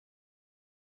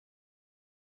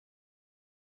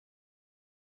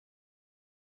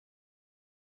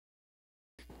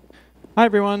Hi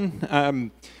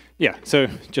everyone. Yeah, so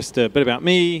just a bit about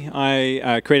me.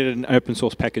 I created an open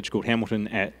source package called Hamilton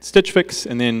at Stitch Fix,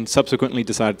 and then subsequently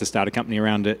decided to start a company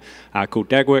around it called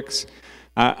Dagworks.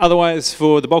 Otherwise,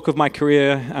 for the bulk of my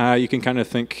career, you can kind of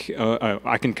think,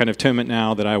 I can kind of term it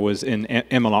now that I was in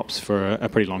MLOps for a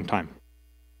pretty long time.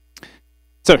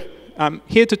 So I'm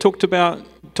here to talk to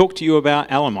you about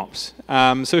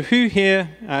LLMOps. So who here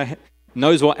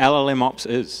knows what LLMOps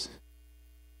is?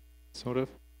 Sort of.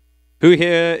 Who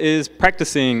here is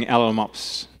practicing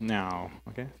LLMOps now?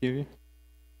 Okay, a few of you.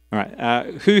 All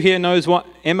right. Who here knows what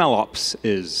MLOps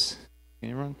is?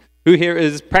 Anyone? Who here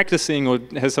is practicing or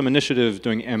has some initiative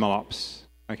doing MLOps?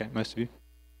 Okay, most of you.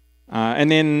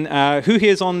 And then who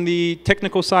here is on the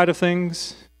technical side of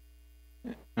things?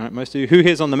 All right, most of you. Who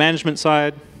here is on the management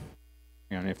side?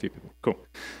 Yeah, only a few people. Cool.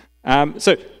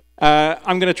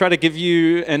 I'm going to try to give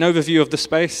you an overview of the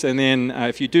space, and then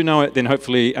if you do know it, then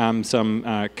hopefully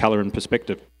some color and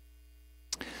perspective.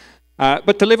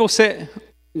 But to level set,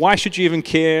 why should you even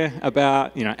care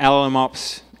about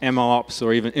LLMOps, MLOps,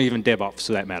 or even DevOps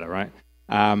for that matter, right?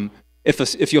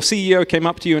 If your CEO came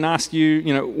up to you and asked you,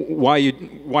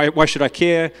 why should I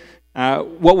care?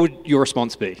 What would your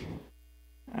response be?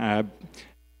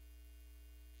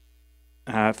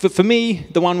 For me,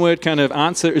 the one-word kind of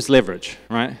answer is leverage,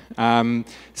 right?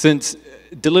 Since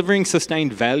delivering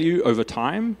sustained value over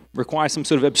time requires some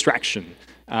sort of abstraction.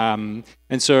 And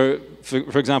so,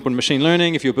 for example, in machine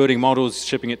learning, if you're building models,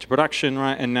 shipping it to production,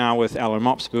 right? And now with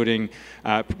LLMOps, building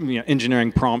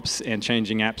engineering prompts and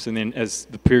changing apps, and then as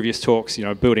the previous talks,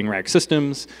 building RAG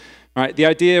systems. Right, the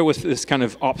idea with this kind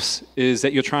of ops is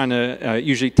that you're trying to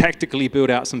usually tactically build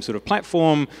out some sort of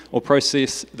platform or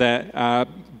process that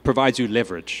provides you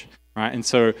leverage, right? And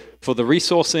so for the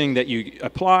resourcing that you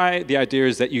apply, the idea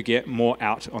is that you get more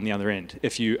out on the other end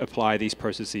if you apply these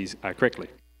processes correctly.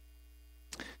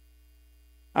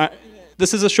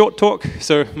 This is a short talk,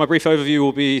 so my brief overview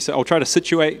will be, so I'll try to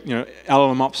situate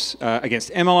LLMOps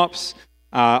against MLOps.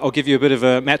 I'll give you a bit of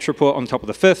a match report on top of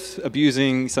the fifth,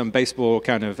 abusing some baseball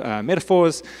kind of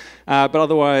metaphors, but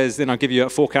otherwise then I'll give you a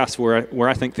forecast where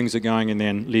I think things are going and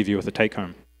then leave you with a take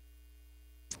home.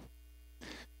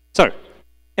 So,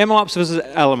 MLOps versus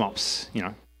LLMOps,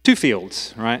 two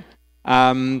fields, right?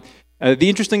 The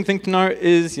interesting thing to note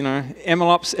is,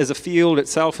 MLOps as a field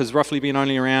itself has roughly been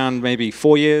only around maybe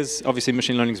 4 years. Obviously,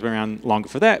 machine learning has been around longer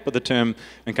for that, but the term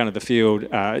and kind of the field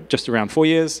just around 4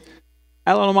 years.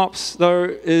 LLMOps, though,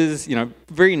 is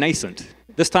very nascent.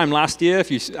 This time last year, if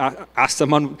you asked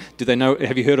someone, do they know?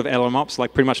 Have you heard of LLMOps?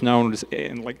 Like pretty much no one was,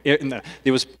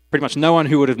 there was pretty much no one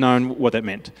who would have known what that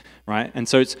meant, right? And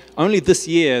so it's only this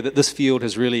year that this field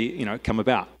has really come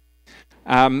about.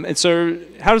 And so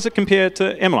how does it compare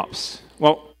to MLOps?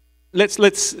 Well, let's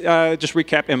just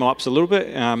recap MLOps a little bit.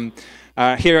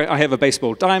 Here I have a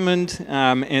baseball diamond,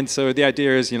 and so the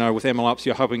idea is, with MLOps,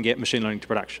 you're helping get machine learning to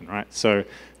production, right? So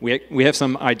we have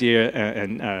some idea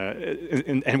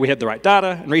and we have the right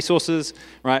data and resources,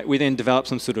 right? We then develop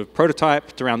some sort of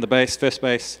prototype to round the base, first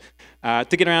base. To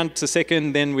get around to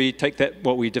second, then we take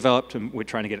what we developed and we're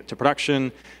trying to get it to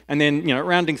production. And then,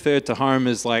 rounding third to home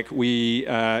is like we,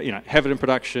 have it in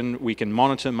production, we can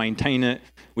monitor, maintain it,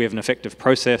 we have an effective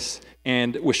process,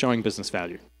 and we're showing business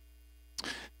value.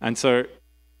 And so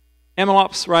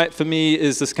MLOps, right, for me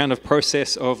is this kind of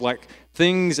process of like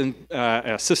things and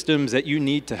systems that you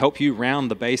need to help you round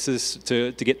the bases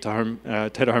to get to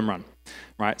hit a home run,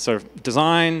 right? So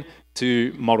design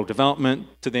to model development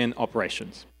to then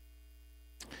operations.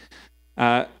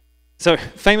 So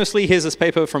famously, here's this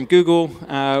paper from Google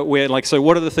where so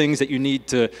what are the things that you need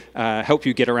to help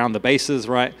you get around the bases,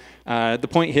 right? The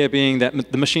point here being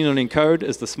that the machine learning code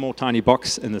is the small tiny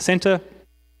box in the center.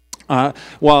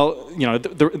 While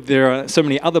there are so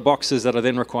many other boxes that are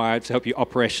then required to help you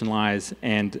operationalize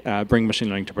and bring machine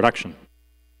learning to production.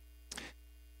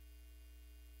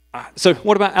 So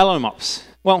what about LLMOps?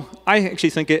 Well, I actually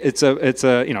think it's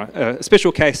a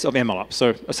special case of MLOps,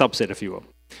 so a subset, if you will.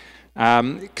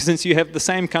 Since you have the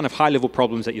same kind of high-level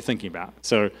problems that you're thinking about.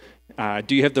 So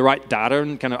do you have the right data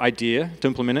and kind of idea to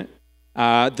implement it?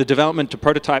 The development to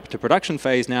prototype to production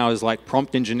phase now is like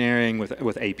prompt engineering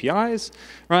with APIs,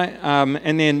 right?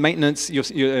 And then maintenance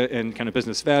and kind of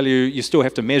business value, you still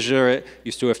have to measure it,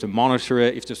 you still have to monitor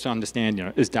it, you have to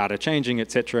understand, is data changing,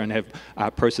 et cetera, and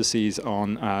have processes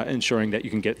on ensuring that you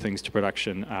can get things to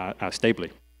production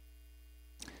stably.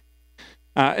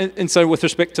 And so with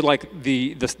respect to like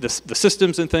the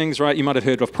systems and things, right, you might have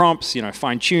heard of prompts,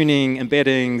 fine-tuning,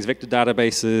 embeddings, vector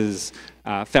databases,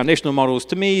 foundational models.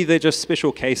 To me, they're just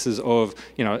special cases of,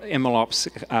 MLOps,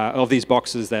 of these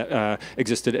boxes that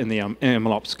existed in the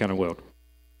MLOps kind of world.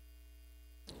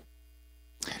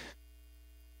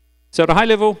 So at a high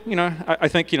level, I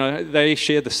think they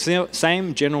share the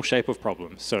same general shape of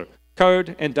problems. So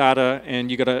code and data,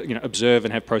 and you got to observe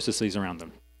and have processes around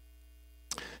them.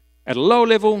 At a lower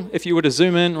level, if you were to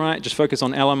zoom in, right, just focus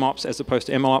on LLMOps as opposed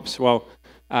to MLOps. Well,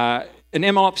 in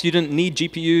MLOps, you didn't need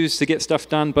GPUs to get stuff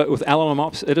done, but with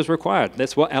LLMOps, it is required.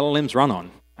 That's what LLMs run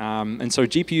on. And so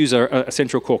GPUs are a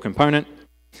central core component.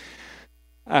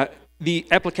 The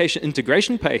application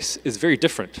integration pace is very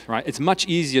different, right? It's much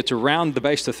easier to round the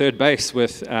base to third base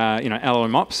with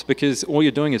LLMOps, because all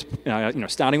you're doing is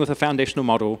starting with a foundational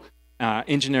model,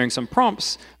 engineering some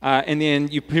prompts, and then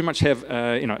you pretty much have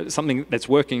something that's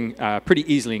working pretty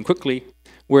easily and quickly.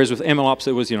 Whereas with MLOps,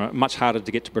 it was much harder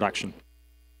to get to production.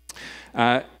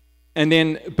 And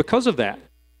then because of that,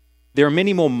 there are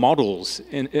many more models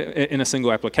in a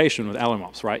single application with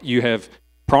LLMOps, right? You have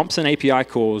prompts and API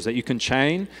calls that you can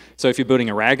chain. So if you're building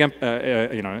a RAG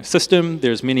system,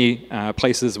 there's many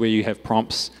places where you have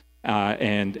prompts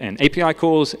and API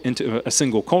calls into a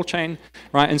single call chain,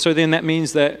 right? And so then that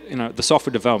means that the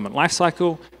software development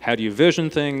lifecycle, how do you version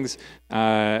things,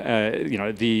 how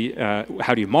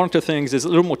do you monitor things, is a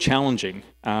little more challenging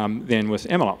than with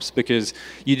MLOps, because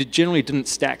you generally didn't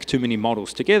stack too many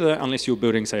models together unless you're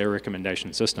building, say, a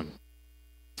recommendation system.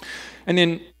 And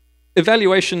then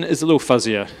evaluation is a little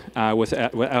fuzzier with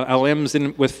LLMs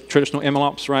than with traditional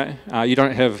MLOps, right? You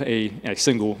don't have a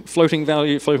single floating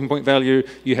point value,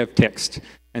 you have text.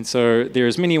 And so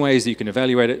there's many ways that you can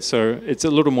evaluate it, so it's a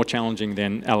little more challenging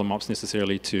than LLMOps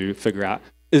necessarily to figure out,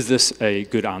 is this a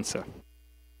good answer?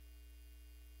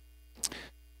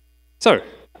 So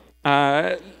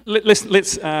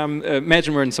let's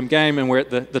imagine we're in some game and we're at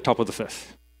the top of the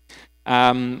fifth.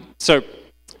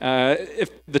 If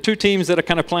the two teams that are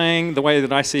kind of playing, the way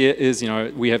that I see it is,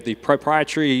 we have the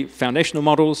proprietary foundational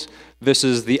models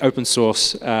versus the open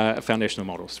source foundational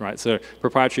models, right? So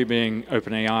proprietary being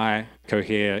OpenAI,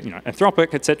 Cohere,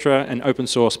 Anthropic, etc., and open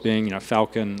source being,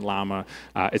 Falcon, Llama,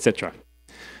 etc.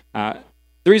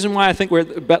 The reason why I think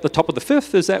we're about the top of the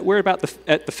fifth is that we're at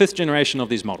the fifth generation of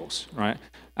these models, right?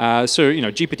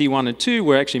 GPT-1 and 2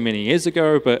 were actually many years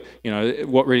ago, but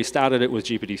what really started it was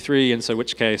GPT-3, and so in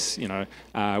which case,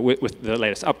 with the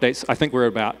latest updates, I think we're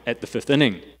about at the fifth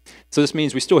inning. So this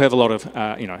means we still have a lot of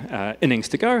innings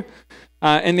to go.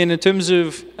 And then in terms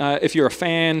of if you're a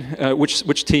fan,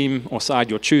 which team or side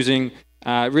you're choosing,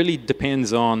 really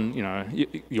depends on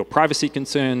your privacy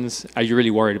concerns. Are you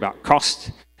really worried about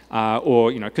cost,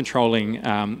 or controlling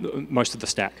most of the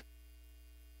stack?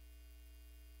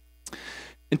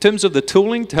 In terms of the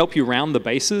tooling to help you round the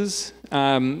bases,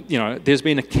 there's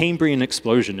been a Cambrian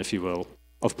explosion, if you will,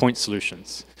 of point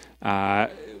solutions.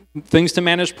 Things to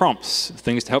manage prompts,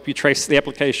 things to help you trace the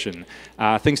application,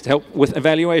 things to help with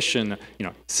evaluation,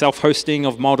 self-hosting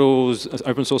of models,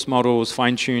 open source models,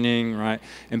 fine-tuning, right?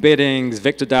 Embeddings,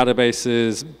 vector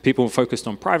databases, people focused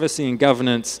on privacy and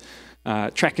governance,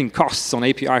 tracking costs on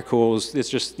API calls. There's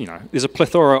just, there's a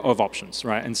plethora of options,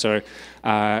 right? And so,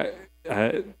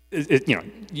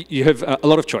 you have a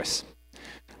lot of choice.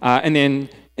 And then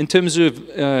in terms of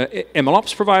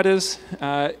MLOps providers,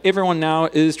 everyone now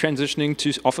is transitioning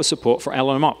to offer support for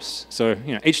LLMOps. So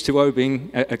H2O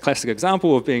being a classic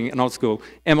example of being an old school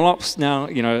MLOps, now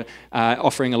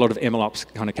offering a lot of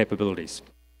MLOps kind of capabilities.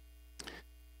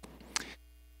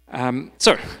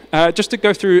 Just to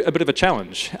go through a bit of a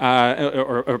challenge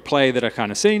or a play that I've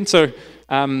kind of seen. So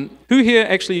who here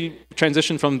actually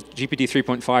transitioned from GPT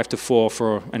 3.5 to 4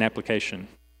 for an application?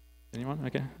 Anyone?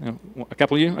 Okay, a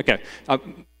couple of you? Okay,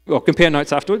 we'll compare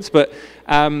notes afterwards. But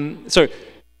so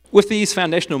with these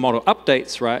foundational model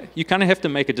updates, right, you kind of have to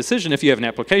make a decision. If you have an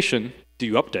application, do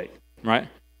you update, right?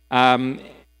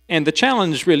 And the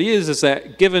challenge really is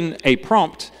that given a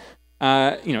prompt,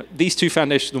 these two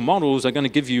foundational models are going to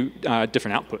give you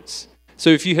different outputs. So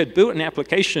if you had built an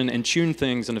application and tuned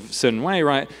things in a certain way,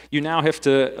 right, you now have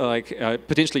to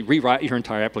potentially rewrite your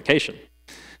entire application.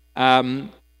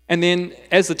 And then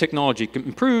as the technology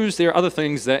improves, there are other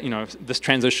things that this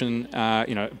transition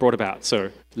brought about. So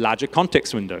larger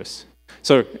context windows.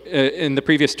 So in the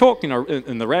previous talk,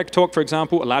 in the RAG talk, for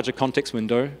example, a larger context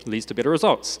window leads to better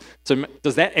results. So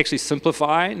does that actually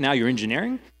simplify now your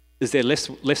engineering? Is there less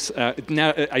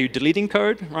now, are you deleting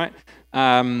code, right?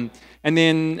 And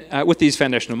then with these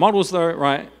foundational models though,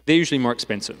 right, they're usually more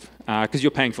expensive because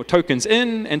you're paying for tokens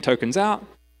in and tokens out,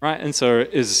 right? And so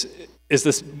is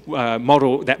this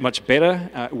model that much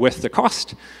better worth the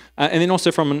cost? And then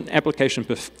also from an application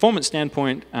performance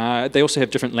standpoint, they also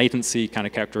have different latency kind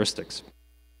of characteristics.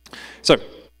 So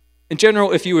in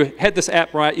general, if you had this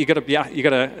app, right, you got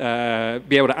to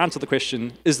be able to answer the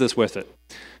question, is this worth it?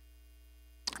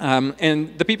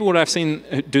 And the people that I've seen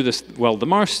do this well the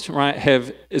most, right,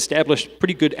 have established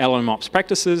pretty good LLMOps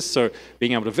practices, so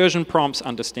being able to version prompts,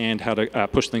 understand how to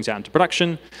push things out into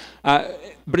production.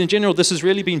 But in general, this has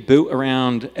really been built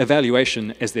around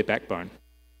evaluation as their backbone.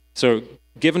 So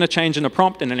given a change in a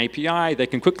prompt and an API, they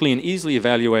can quickly and easily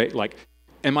evaluate, like,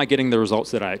 am I getting the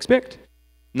results that I expect?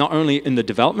 Not only in the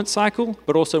development cycle,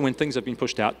 but also when things have been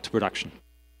pushed out to production.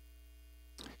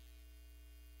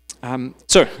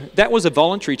 So that was a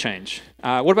voluntary change.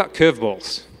 What about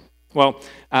curveballs? Well,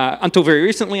 until very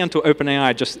recently, until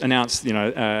OpenAI just announced,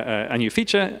 a new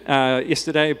feature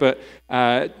yesterday, but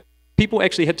people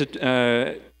actually had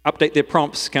to update their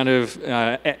prompts kind of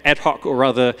ad hoc, or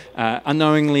rather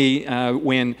unknowingly,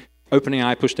 when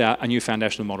OpenAI pushed out a new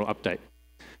foundational model update.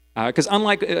 Because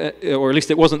unlike, or at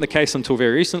least it wasn't the case until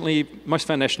very recently, most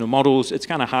foundational models, it's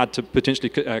kind of hard to potentially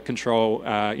control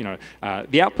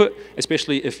the output,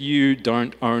 especially if you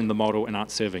don't own the model and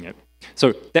aren't serving it.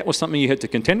 So that was something you had to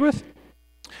contend with.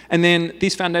 And then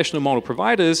these foundational model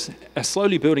providers are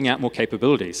slowly building out more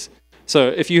capabilities. So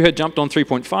if you had jumped on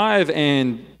 3.5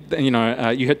 and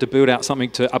you had to build out something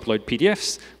to upload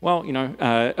PDFs, well,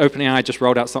 OpenAI just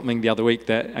rolled out something the other week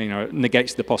that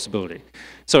negates the possibility.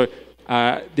 So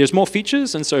there's more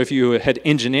features, and so if you had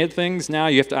engineered things, now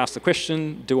you have to ask the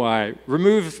question, do I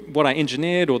remove what I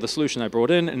engineered or the solution I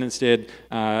brought in, and instead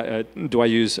do I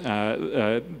use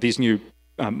these new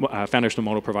foundational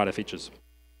model provider features?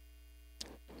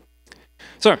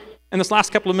 So in this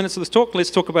last couple of minutes of this talk,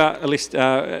 let's talk about at least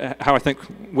how I think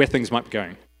where things might be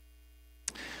going.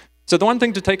 So the one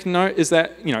thing to take note is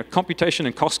that computation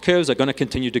and cost curves are going to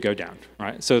continue to go down,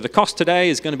 right? So the cost today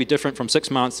is going to be different from 6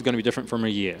 months, it's going to be different from a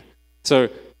year. So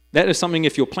that is something,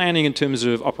 if you're planning in terms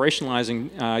of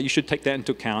operationalizing, you should take that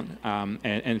into account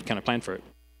and kind of plan for it.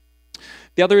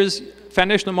 The other is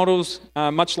foundational models,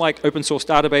 much like open source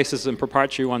databases and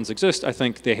proprietary ones exist, I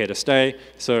think they're here to stay.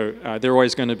 So there are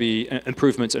always going to be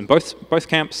improvements in both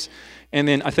camps. And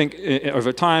then I think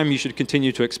over time, you should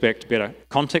continue to expect better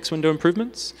context window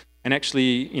improvements. And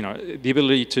actually, the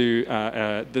ability to,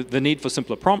 the need for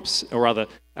simpler prompts, or rather,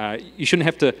 you shouldn't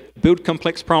have to build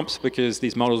complex prompts because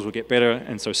these models will get better,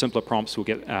 and so simpler prompts will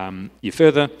get you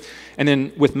further. And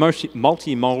then with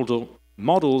multi-modal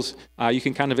models, you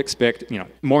can kind of expect,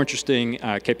 more interesting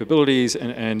capabilities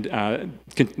and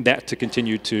that to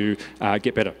continue to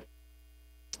get better.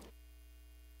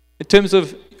 In terms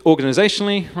of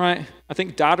organizationally, right, I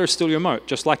think data is still your moat,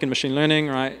 just like in machine learning,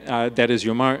 right? That is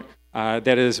your moat.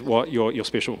 That is what your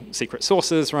special secret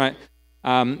sauce is, right?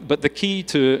 But the key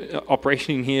to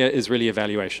operating here is really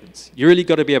evaluations. You really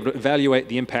got to be able to evaluate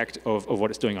the impact of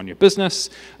what it's doing on your business,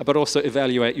 but also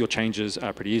evaluate your changes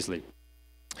pretty easily.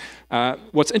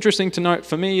 What's interesting to note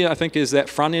for me, I think, is that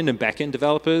front-end and back-end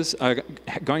developers are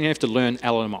going to have to learn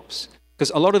LLMOps.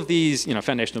 Because a lot of these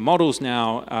foundational models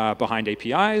now are behind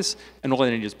APIs, and all they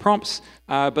need is prompts,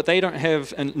 but they don't have,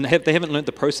 they haven't learned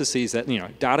the processes that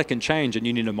data can change and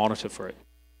you need to monitor for it.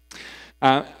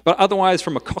 But otherwise,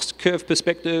 from a cost curve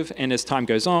perspective, and as time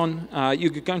goes on,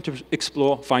 you're going to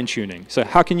explore fine-tuning. So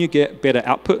how can you get better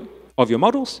output of your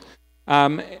models?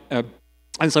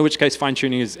 And so in which case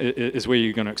fine-tuning is where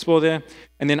you're going to explore there.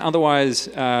 And then otherwise,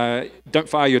 don't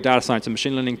fire your data science and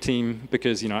machine learning team,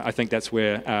 because I think that's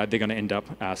where they're going to end up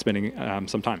spending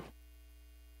some time.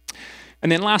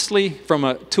 And then lastly, from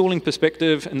a tooling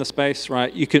perspective in the space,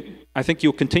 right, I think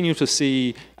you'll continue to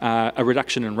see a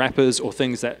reduction in wrappers or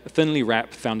things that thinly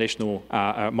wrap foundational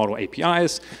model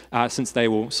APIs, since they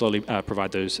will slowly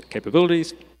provide those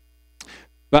capabilities.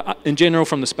 But in general,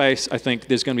 from the space, I think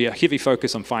there's going to be a heavy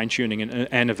focus on fine-tuning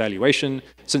and evaluation,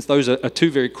 since those are two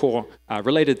very core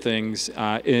related things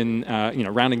in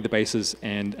rounding the bases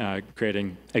and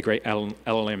creating a great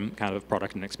LLM kind of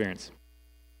product and experience.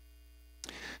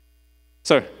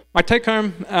 So my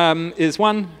take-home is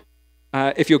one: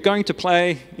 if you're going to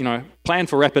play, plan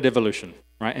for rapid evolution,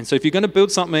 right? And so if you're going to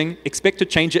build something, expect to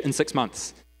change it in 6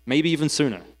 months, maybe even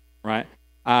sooner, right?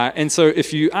 And so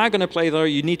if you are going to play, though,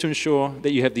 you need to ensure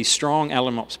that you have these strong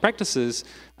LLMOps practices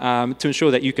to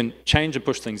ensure that you can change and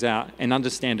push things out and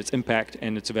understand its impact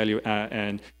and its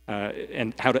and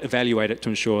how to evaluate it to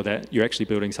ensure that you're actually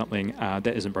building something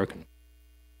that isn't broken.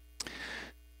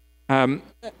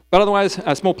 But otherwise,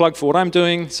 a small plug for what I'm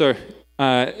doing. So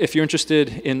if you're interested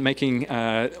in making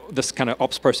this kind of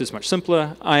ops process much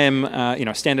simpler, I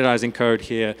am standardizing code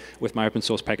here with my open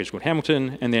source package called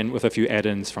Hamilton, and then with a few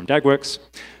add-ins from DagWorks.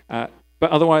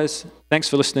 But otherwise, thanks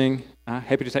for listening.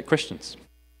 Happy to take questions.